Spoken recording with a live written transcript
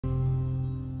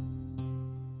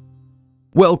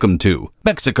Welcome to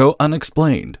Mexico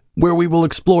Unexplained, where we will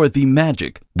explore the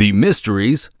magic, the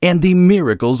mysteries, and the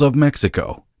miracles of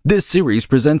Mexico. This series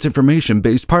presents information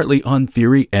based partly on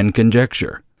theory and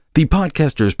conjecture. The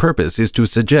podcaster's purpose is to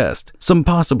suggest some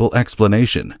possible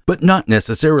explanation, but not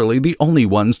necessarily the only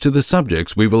ones to the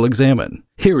subjects we will examine.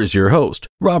 Here is your host,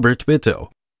 Robert Bitto.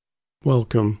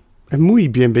 Welcome, and muy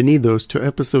bienvenidos to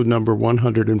episode number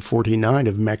 149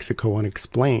 of Mexico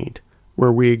Unexplained,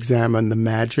 where we examine the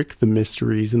magic, the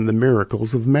mysteries, and the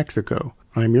miracles of Mexico.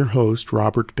 I'm your host,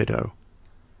 Robert Bitto.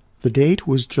 The date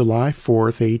was July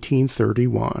 4th,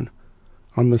 1831.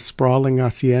 On the sprawling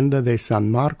Hacienda de San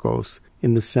Marcos,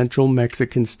 in the central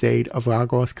Mexican state of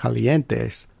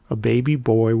Aguascalientes, a baby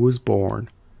boy was born.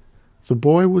 The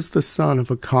boy was the son of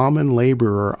a common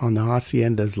laborer on the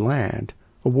hacienda's land,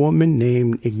 a woman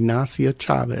named Ignacia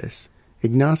Chavez.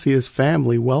 Ignacia's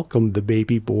family welcomed the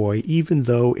baby boy even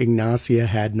though Ignacia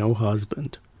had no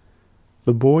husband.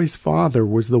 The boy's father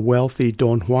was the wealthy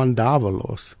Don Juan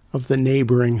Dávalos of the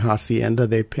neighboring Hacienda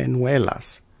de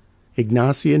Peñuelas.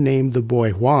 Ignacia named the boy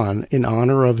Juan in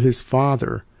honor of his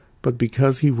father, but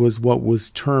because he was what was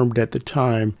termed at the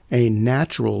time a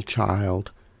natural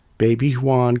child, baby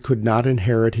Juan could not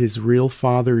inherit his real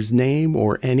father's name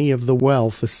or any of the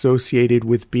wealth associated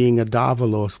with being a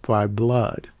Dávalos by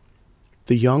blood.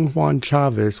 The young Juan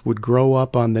Chavez would grow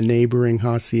up on the neighboring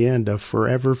hacienda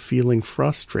forever feeling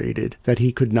frustrated that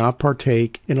he could not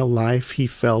partake in a life he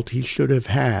felt he should have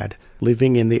had,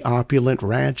 living in the opulent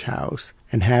ranch house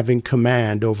and having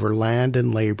command over land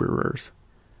and laborers.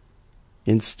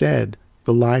 Instead,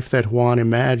 the life that Juan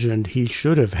imagined he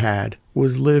should have had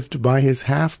was lived by his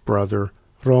half-brother,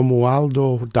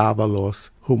 Romualdo Dávalos,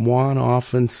 whom Juan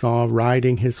often saw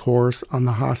riding his horse on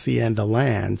the hacienda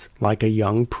lands like a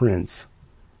young prince.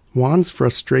 Juan's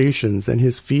frustrations and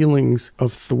his feelings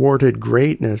of thwarted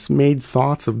greatness made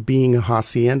thoughts of being a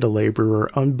hacienda laborer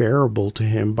unbearable to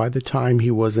him by the time he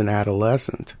was an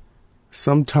adolescent.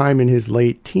 Sometime in his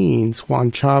late teens,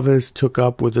 Juan Chavez took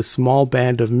up with a small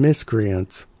band of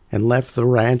miscreants and left the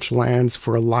ranch lands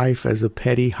for a life as a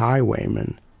petty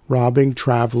highwayman, robbing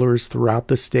travelers throughout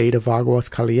the state of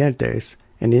Aguascalientes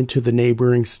and into the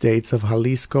neighboring states of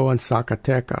Jalisco and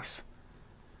Zacatecas.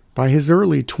 By his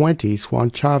early 20s,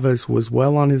 Juan Chavez was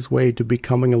well on his way to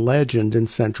becoming a legend in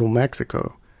central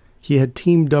Mexico. He had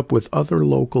teamed up with other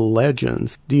local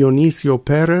legends, Dionisio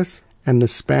Pérez and the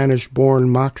Spanish-born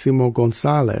Máximo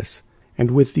González,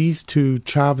 and with these two,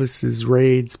 Chavez's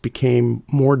raids became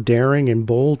more daring and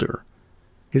bolder.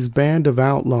 His band of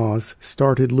outlaws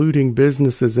started looting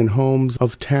businesses and homes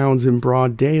of towns in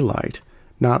broad daylight,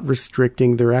 not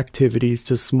restricting their activities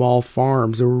to small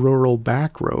farms or rural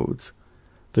backroads.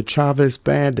 The Chavez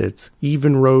bandits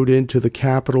even rode into the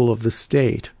capital of the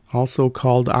state, also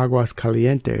called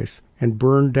Aguascalientes, and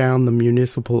burned down the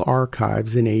municipal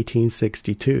archives in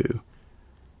 1862.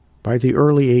 By the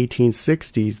early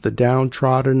 1860s, the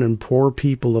downtrodden and poor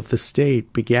people of the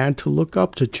state began to look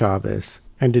up to Chavez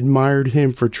and admired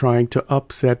him for trying to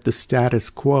upset the status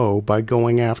quo by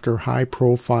going after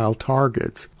high-profile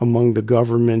targets among the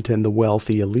government and the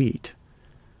wealthy elite.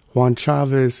 Juan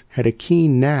Chavez had a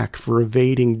keen knack for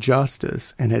evading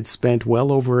justice and had spent well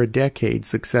over a decade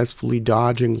successfully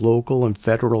dodging local and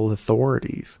federal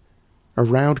authorities.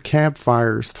 Around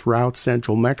campfires throughout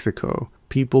central Mexico,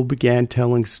 people began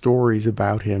telling stories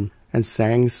about him and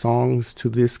sang songs to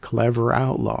this clever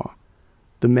outlaw.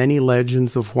 The many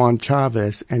legends of Juan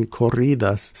Chavez and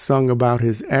corridas sung about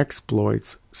his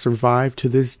exploits survive to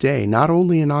this day, not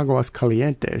only in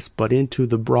Aguascalientes, but into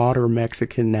the broader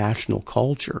Mexican national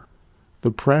culture.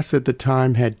 The press at the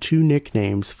time had two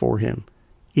nicknames for him,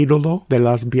 Ídolo de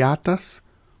las Beatas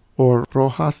or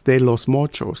Rojas de los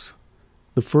Mochos.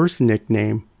 The first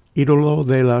nickname, Ídolo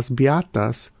de las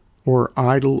Beatas, or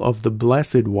Idol of the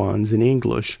Blessed Ones in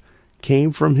English,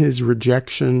 came from his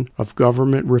rejection of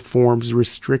government reforms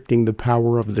restricting the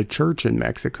power of the church in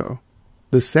Mexico.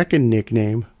 The second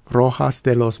nickname, Rojas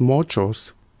de los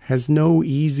Mochos, has no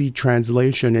easy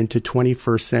translation into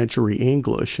 21st century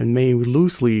English and may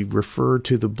loosely refer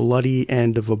to the bloody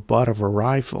end of a butt of a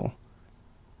rifle.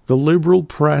 The liberal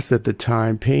press at the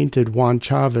time painted Juan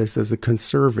Chavez as a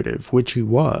conservative, which he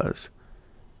was.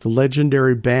 The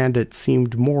legendary bandit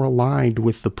seemed more aligned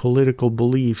with the political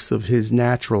beliefs of his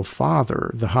natural father,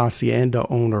 the hacienda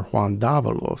owner Juan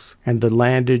Dávalos, and the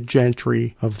landed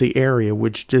gentry of the area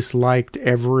which disliked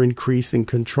ever-increasing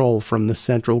control from the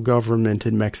central government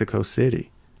in Mexico City.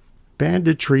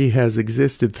 Banditry has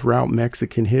existed throughout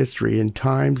Mexican history in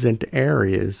times and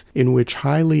areas in which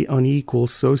highly unequal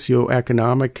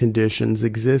socioeconomic conditions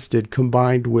existed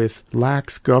combined with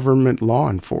lax government law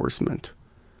enforcement.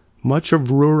 Much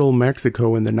of rural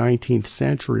Mexico in the 19th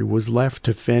century was left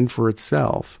to fend for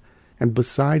itself, and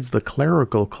besides the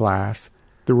clerical class,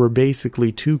 there were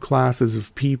basically two classes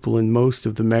of people in most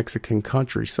of the Mexican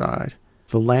countryside: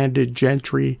 the landed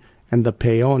gentry and the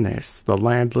peones, the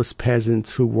landless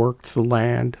peasants who worked the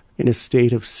land in a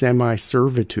state of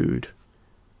semi-servitude.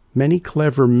 Many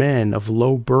clever men of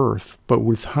low birth but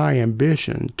with high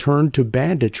ambition turned to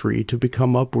banditry to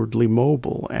become upwardly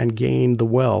mobile and gain the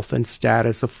wealth and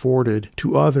status afforded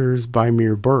to others by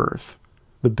mere birth.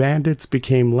 The bandits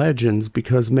became legends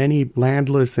because many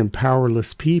landless and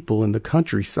powerless people in the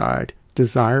countryside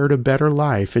desired a better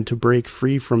life and to break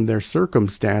free from their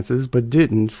circumstances but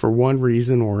didn't for one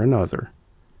reason or another.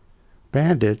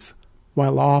 Bandits,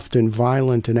 while often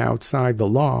violent and outside the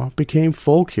law, became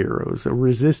folk heroes, a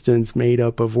resistance made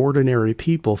up of ordinary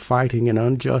people fighting an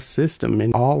unjust system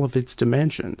in all of its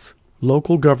dimensions.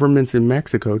 Local governments in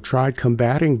Mexico tried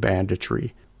combating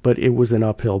banditry, but it was an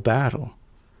uphill battle.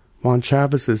 Juan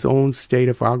Chavez's own state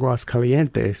of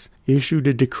Aguascalientes issued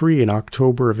a decree in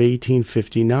October of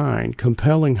 1859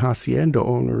 compelling hacienda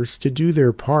owners to do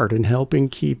their part in helping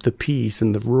keep the peace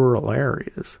in the rural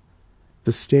areas.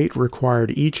 The state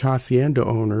required each hacienda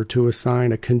owner to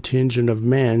assign a contingent of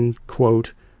men,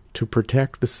 quote, to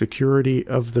protect the security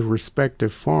of the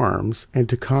respective farms and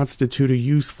to constitute a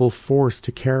useful force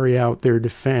to carry out their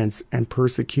defense and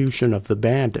persecution of the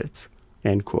bandits,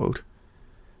 end quote.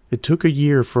 It took a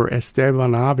year for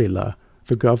Esteban Avila,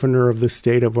 the governor of the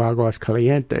state of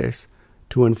Aguascalientes,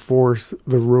 to enforce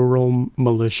the rural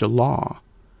militia law.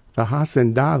 The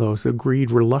hacendados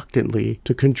agreed reluctantly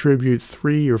to contribute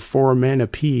 3 or 4 men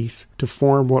apiece to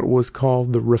form what was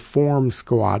called the reform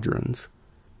squadrons.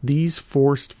 These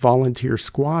forced volunteer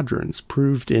squadrons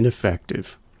proved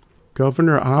ineffective.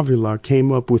 Governor Avila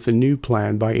came up with a new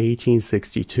plan by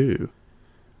 1862.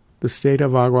 The state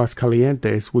of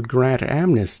Aguascalientes would grant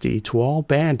amnesty to all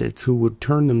bandits who would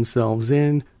turn themselves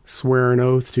in, swear an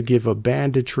oath to give up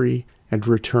banditry, and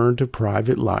return to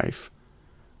private life.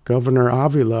 Governor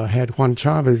Avila had Juan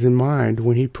Chavez in mind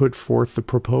when he put forth the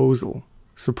proposal.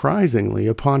 Surprisingly,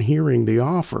 upon hearing the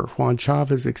offer, Juan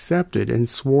Chavez accepted and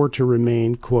swore to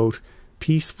remain, quote,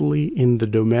 peacefully in the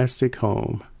domestic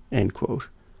home, end quote.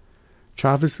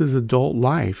 Chavez's adult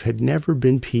life had never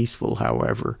been peaceful,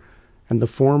 however, and the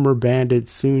former bandit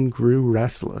soon grew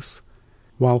restless.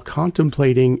 While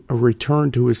contemplating a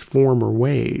return to his former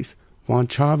ways, Juan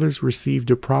Chavez received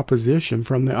a proposition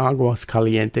from the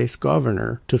Aguascalientes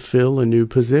governor to fill a new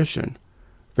position.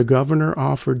 The governor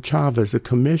offered Chavez a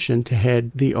commission to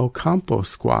head the Ocampo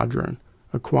Squadron,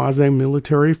 a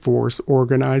quasi-military force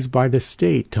organized by the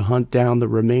state to hunt down the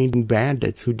remaining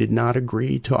bandits who did not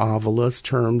agree to Avila's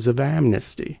terms of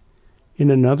amnesty.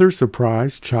 In another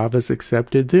surprise, Chavez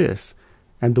accepted this,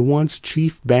 and the once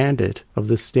chief bandit of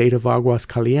the state of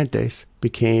Aguascalientes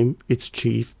became its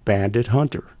chief bandit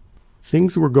hunter.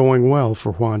 Things were going well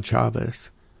for Juan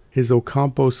Chavez. His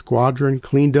Ocampo squadron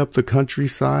cleaned up the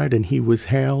countryside and he was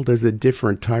hailed as a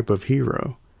different type of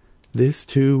hero. This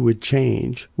too would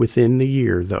change within the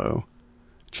year, though.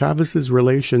 Chavez's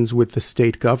relations with the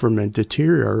state government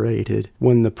deteriorated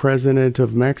when the president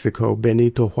of Mexico,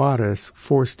 Benito Juarez,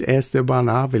 forced Esteban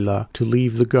Avila to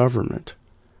leave the government.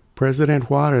 President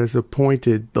Juarez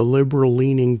appointed the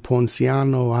liberal-leaning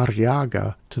Ponciano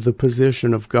Arriaga to the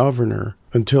position of governor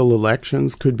until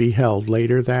elections could be held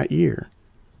later that year.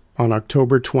 On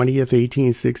October 20th,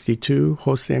 1862,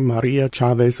 José María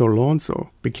Chávez Alonso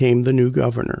became the new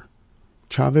governor.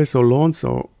 Chávez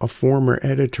Alonso, a former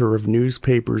editor of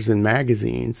newspapers and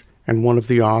magazines and one of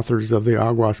the authors of the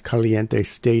Aguascalientes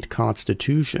State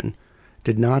Constitution,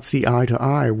 did not see eye to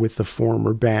eye with the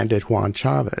former bandit Juan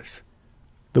Chavez.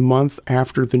 The month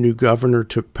after the new governor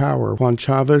took power, Juan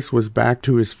Chavez was back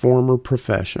to his former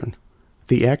profession.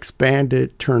 The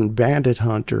ex-bandit turned bandit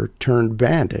hunter turned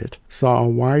bandit saw a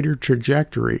wider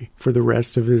trajectory for the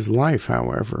rest of his life,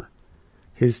 however.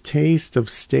 His taste of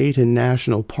state and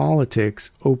national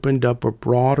politics opened up a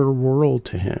broader world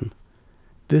to him.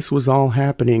 This was all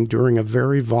happening during a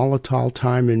very volatile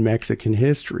time in Mexican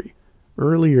history.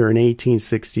 Earlier in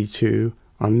 1862,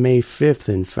 on May 5th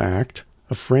in fact,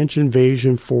 a French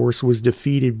invasion force was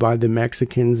defeated by the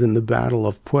Mexicans in the Battle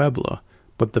of Puebla,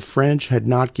 but the French had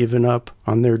not given up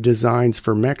on their designs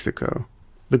for Mexico.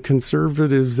 The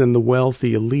conservatives and the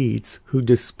wealthy elites who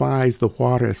despised the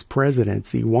Juarez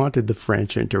presidency wanted the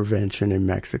French intervention in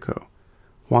Mexico.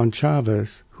 Juan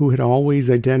Chavez, who had always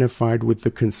identified with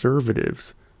the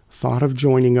conservatives, thought of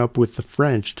joining up with the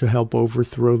French to help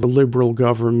overthrow the liberal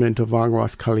government of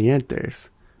Aguascalientes.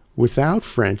 Without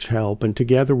French help and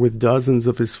together with dozens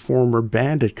of his former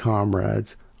bandit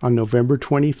comrades, On November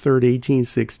 23,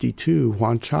 1862,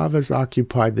 Juan Chavez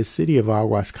occupied the city of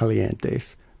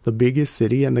Aguascalientes, the biggest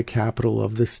city and the capital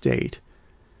of the state.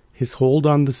 His hold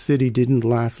on the city didn't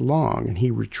last long, and he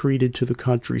retreated to the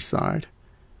countryside.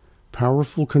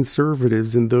 Powerful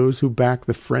conservatives and those who backed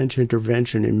the French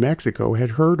intervention in Mexico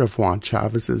had heard of Juan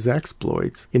Chavez's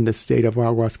exploits in the state of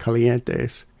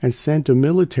Aguascalientes and sent a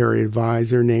military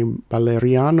advisor named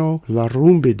Valeriano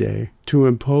Larrumbide to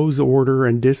impose order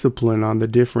and discipline on the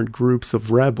different groups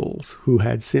of rebels who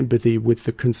had sympathy with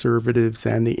the conservatives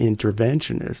and the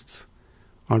interventionists.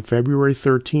 On February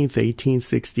 13,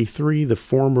 1863, the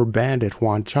former bandit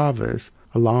Juan Chavez,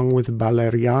 along with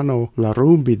Valeriano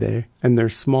Larrumbide and their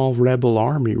small rebel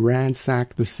army,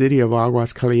 ransacked the city of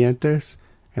Aguascalientes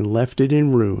and left it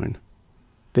in ruin.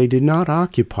 They did not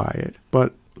occupy it,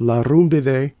 but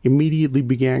Larrumbide immediately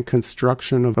began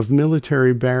construction of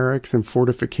military barracks and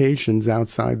fortifications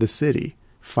outside the city.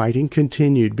 Fighting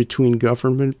continued between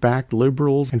government-backed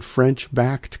liberals and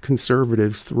French-backed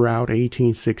conservatives throughout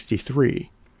 1863.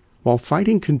 While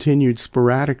fighting continued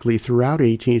sporadically throughout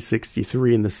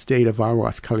 1863 in the state of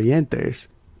Aguascalientes,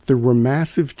 there were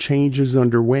massive changes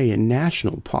underway in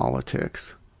national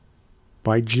politics.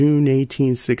 By June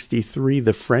 1863,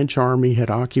 the French army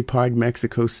had occupied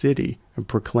Mexico City and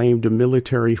proclaimed a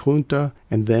military junta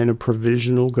and then a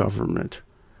provisional government.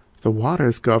 The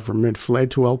Juarez government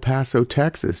fled to El Paso,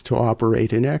 Texas to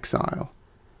operate in exile.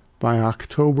 By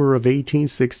October of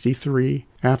 1863,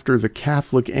 after the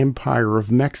Catholic Empire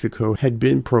of Mexico had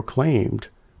been proclaimed,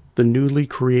 the newly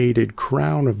created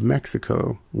Crown of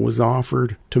Mexico was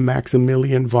offered to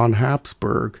Maximilian von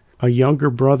Habsburg, a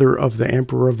younger brother of the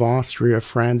Emperor of Austria,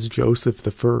 Franz Joseph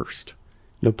I.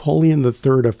 Napoleon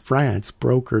III of France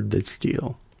brokered this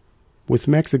deal. With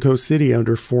Mexico City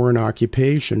under foreign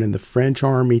occupation and the French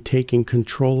army taking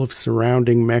control of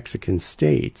surrounding Mexican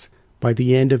states, by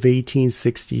the end of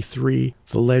 1863,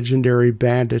 the legendary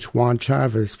bandit Juan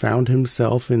Chavez found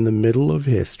himself in the middle of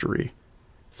history.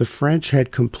 The French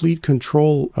had complete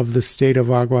control of the state of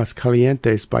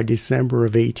Aguascalientes by December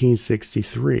of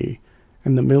 1863,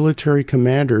 and the military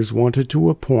commanders wanted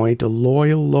to appoint a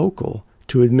loyal local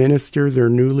to administer their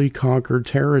newly conquered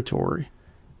territory.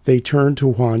 They turned to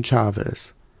Juan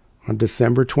Chavez. On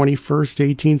December 21,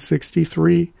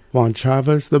 1863, Juan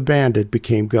Chavez the bandit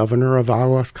became governor of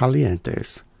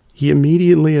Aguascalientes. He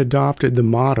immediately adopted the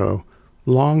motto,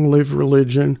 "Long live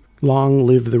religion, long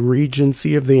live the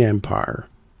regency of the empire,"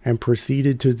 and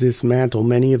proceeded to dismantle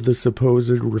many of the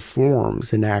supposed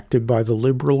reforms enacted by the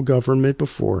liberal government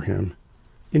before him.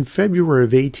 In February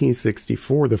of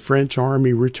 1864, the French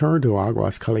army returned to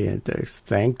Aguascalientes,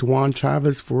 thanked Juan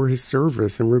Chavez for his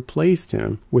service, and replaced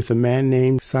him with a man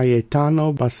named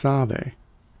Cayetano Basave.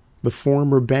 The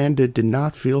former bandit did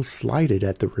not feel slighted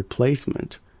at the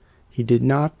replacement. He did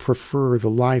not prefer the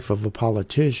life of a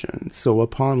politician, so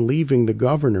upon leaving the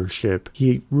governorship,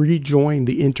 he rejoined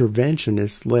the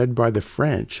interventionists led by the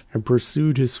French and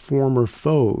pursued his former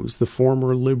foes, the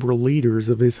former liberal leaders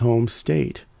of his home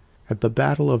state. At the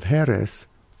Battle of Jerez,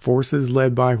 forces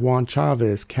led by Juan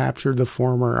Chavez captured the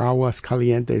former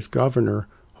Aguascalientes governor,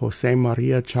 José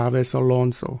María Chávez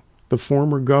Alonso. The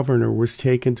former governor was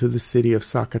taken to the city of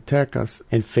Zacatecas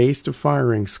and faced a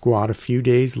firing squad a few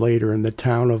days later in the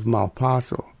town of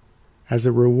Malpaso. As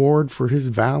a reward for his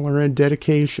valor and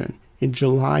dedication, in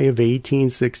July of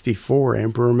 1864,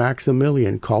 Emperor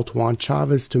Maximilian called Juan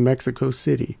Chavez to Mexico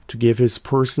City to give his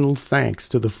personal thanks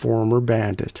to the former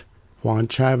bandit. Juan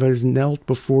Chavez knelt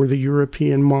before the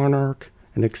European monarch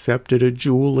and accepted a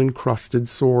jewel-encrusted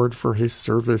sword for his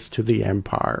service to the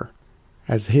empire.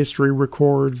 As history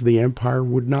records, the empire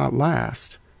would not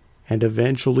last, and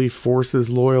eventually forces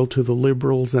loyal to the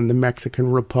liberals and the Mexican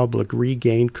Republic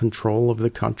regained control of the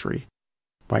country.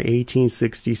 By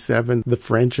 1867, the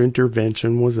French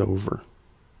intervention was over.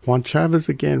 Juan Chavez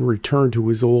again returned to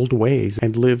his old ways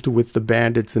and lived with the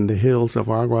bandits in the hills of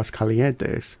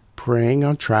Aguascalientes, preying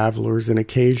on travelers and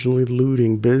occasionally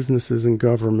looting businesses and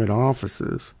government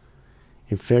offices.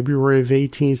 In February of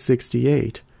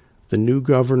 1868, the new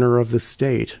governor of the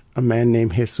state, a man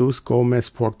named Jesus Gomez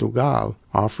Portugal,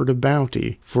 offered a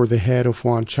bounty for the head of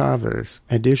Juan Chavez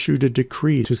and issued a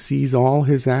decree to seize all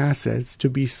his assets to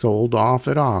be sold off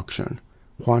at auction.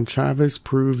 Juan Chavez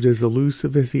proved as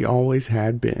elusive as he always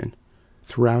had been.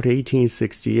 Throughout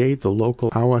 1868, the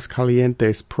local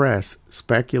Aguascalientes press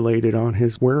speculated on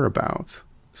his whereabouts.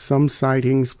 Some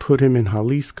sightings put him in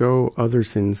Jalisco,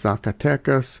 others in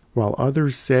Zacatecas, while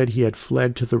others said he had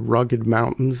fled to the rugged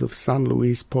mountains of San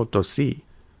Luis Potosí.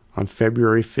 On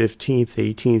February 15,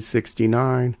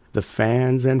 1869, the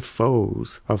fans and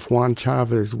foes of Juan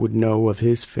Chavez would know of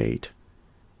his fate.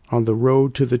 On the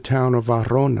road to the town of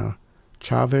Arona,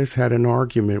 Chavez had an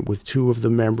argument with two of the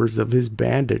members of his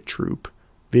bandit troupe,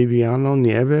 Viviano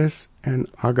Nieves and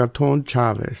Agaton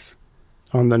Chavez.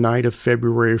 On the night of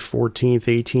February 14,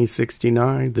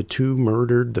 1869, the two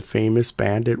murdered the famous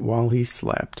bandit while he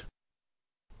slept.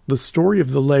 The story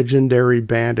of the legendary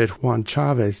bandit Juan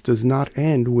Chavez does not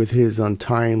end with his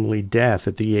untimely death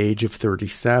at the age of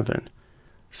 37.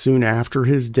 Soon after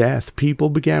his death, people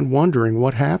began wondering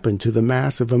what happened to the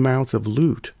massive amounts of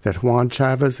loot that Juan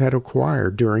Chavez had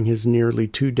acquired during his nearly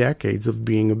 2 decades of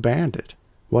being a bandit.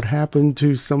 What happened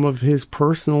to some of his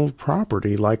personal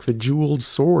property, like the jeweled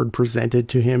sword presented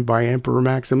to him by Emperor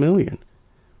Maximilian?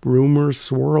 Rumors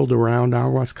swirled around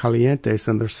Aguascalientes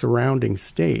and the surrounding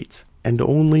states, and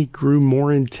only grew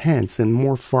more intense and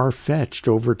more far-fetched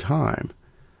over time.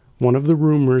 One of the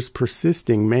rumors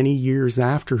persisting many years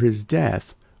after his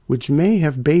death, which may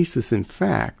have basis in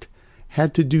fact,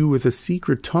 had to do with a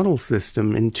secret tunnel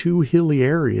system in 2 hilly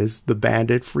areas the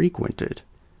bandit frequented.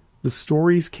 The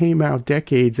stories came out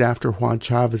decades after Juan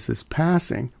Chavez's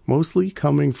passing, mostly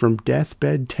coming from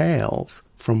deathbed tales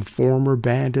from former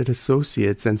bandit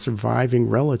associates and surviving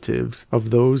relatives of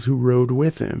those who rode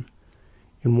with him.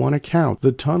 In one account,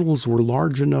 the tunnels were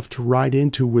large enough to ride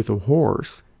into with a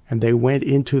horse, and they went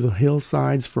into the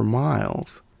hillsides for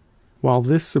miles. While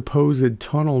this supposed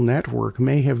tunnel network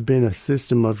may have been a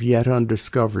system of yet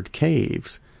undiscovered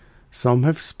caves, some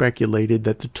have speculated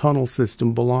that the tunnel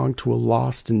system belonged to a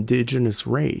lost indigenous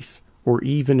race, or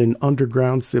even an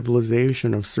underground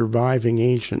civilization of surviving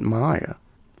ancient Maya.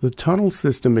 The tunnel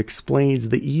system explains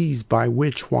the ease by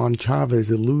which Juan Chavez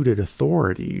eluded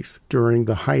authorities during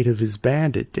the height of his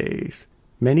bandit days.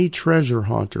 Many treasure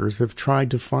hunters have tried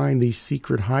to find these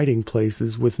secret hiding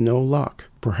places with no luck.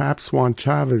 Perhaps Juan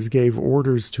Chavez gave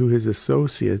orders to his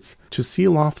associates to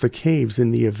seal off the caves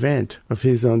in the event of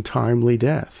his untimely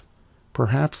death.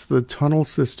 Perhaps the tunnel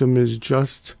system is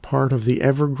just part of the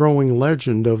ever-growing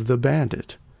legend of the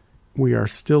bandit. We are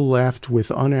still left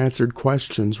with unanswered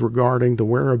questions regarding the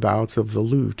whereabouts of the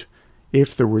loot,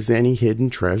 if there was any hidden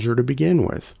treasure to begin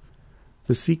with.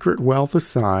 The secret wealth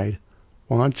aside,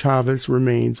 Juan Chavez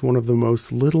remains one of the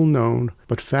most little-known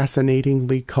but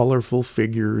fascinatingly colorful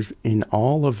figures in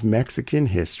all of Mexican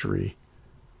history.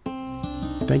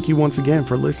 Thank you once again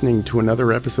for listening to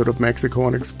another episode of Mexico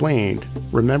Unexplained.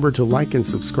 Remember to like and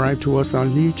subscribe to us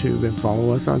on YouTube and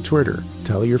follow us on Twitter.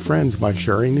 Tell your friends by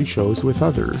sharing these shows with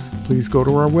others. Please go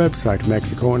to our website,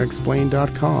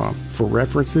 MexicoUnexplained.com, for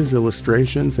references,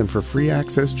 illustrations, and for free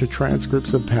access to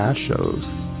transcripts of past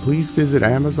shows. Please visit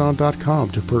Amazon.com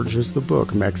to purchase the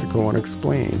book Mexico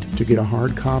Unexplained to get a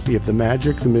hard copy of the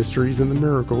magic, the mysteries, and the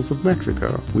miracles of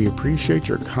Mexico. We appreciate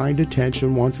your kind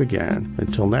attention once again.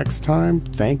 Until next time,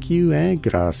 thank you and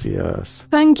gracias.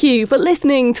 Thank you for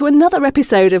listening to another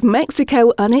episode of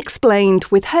Mexico Unexplained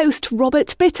with host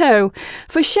Robert Bitto.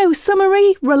 For show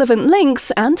summary, relevant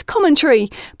links, and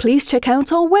commentary, please check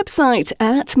out our website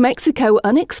at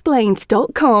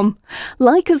MexicoUnexplained.com.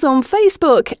 Like us on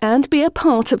Facebook and be a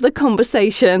part of the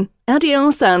conversation.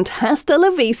 Adios and hasta la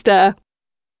vista.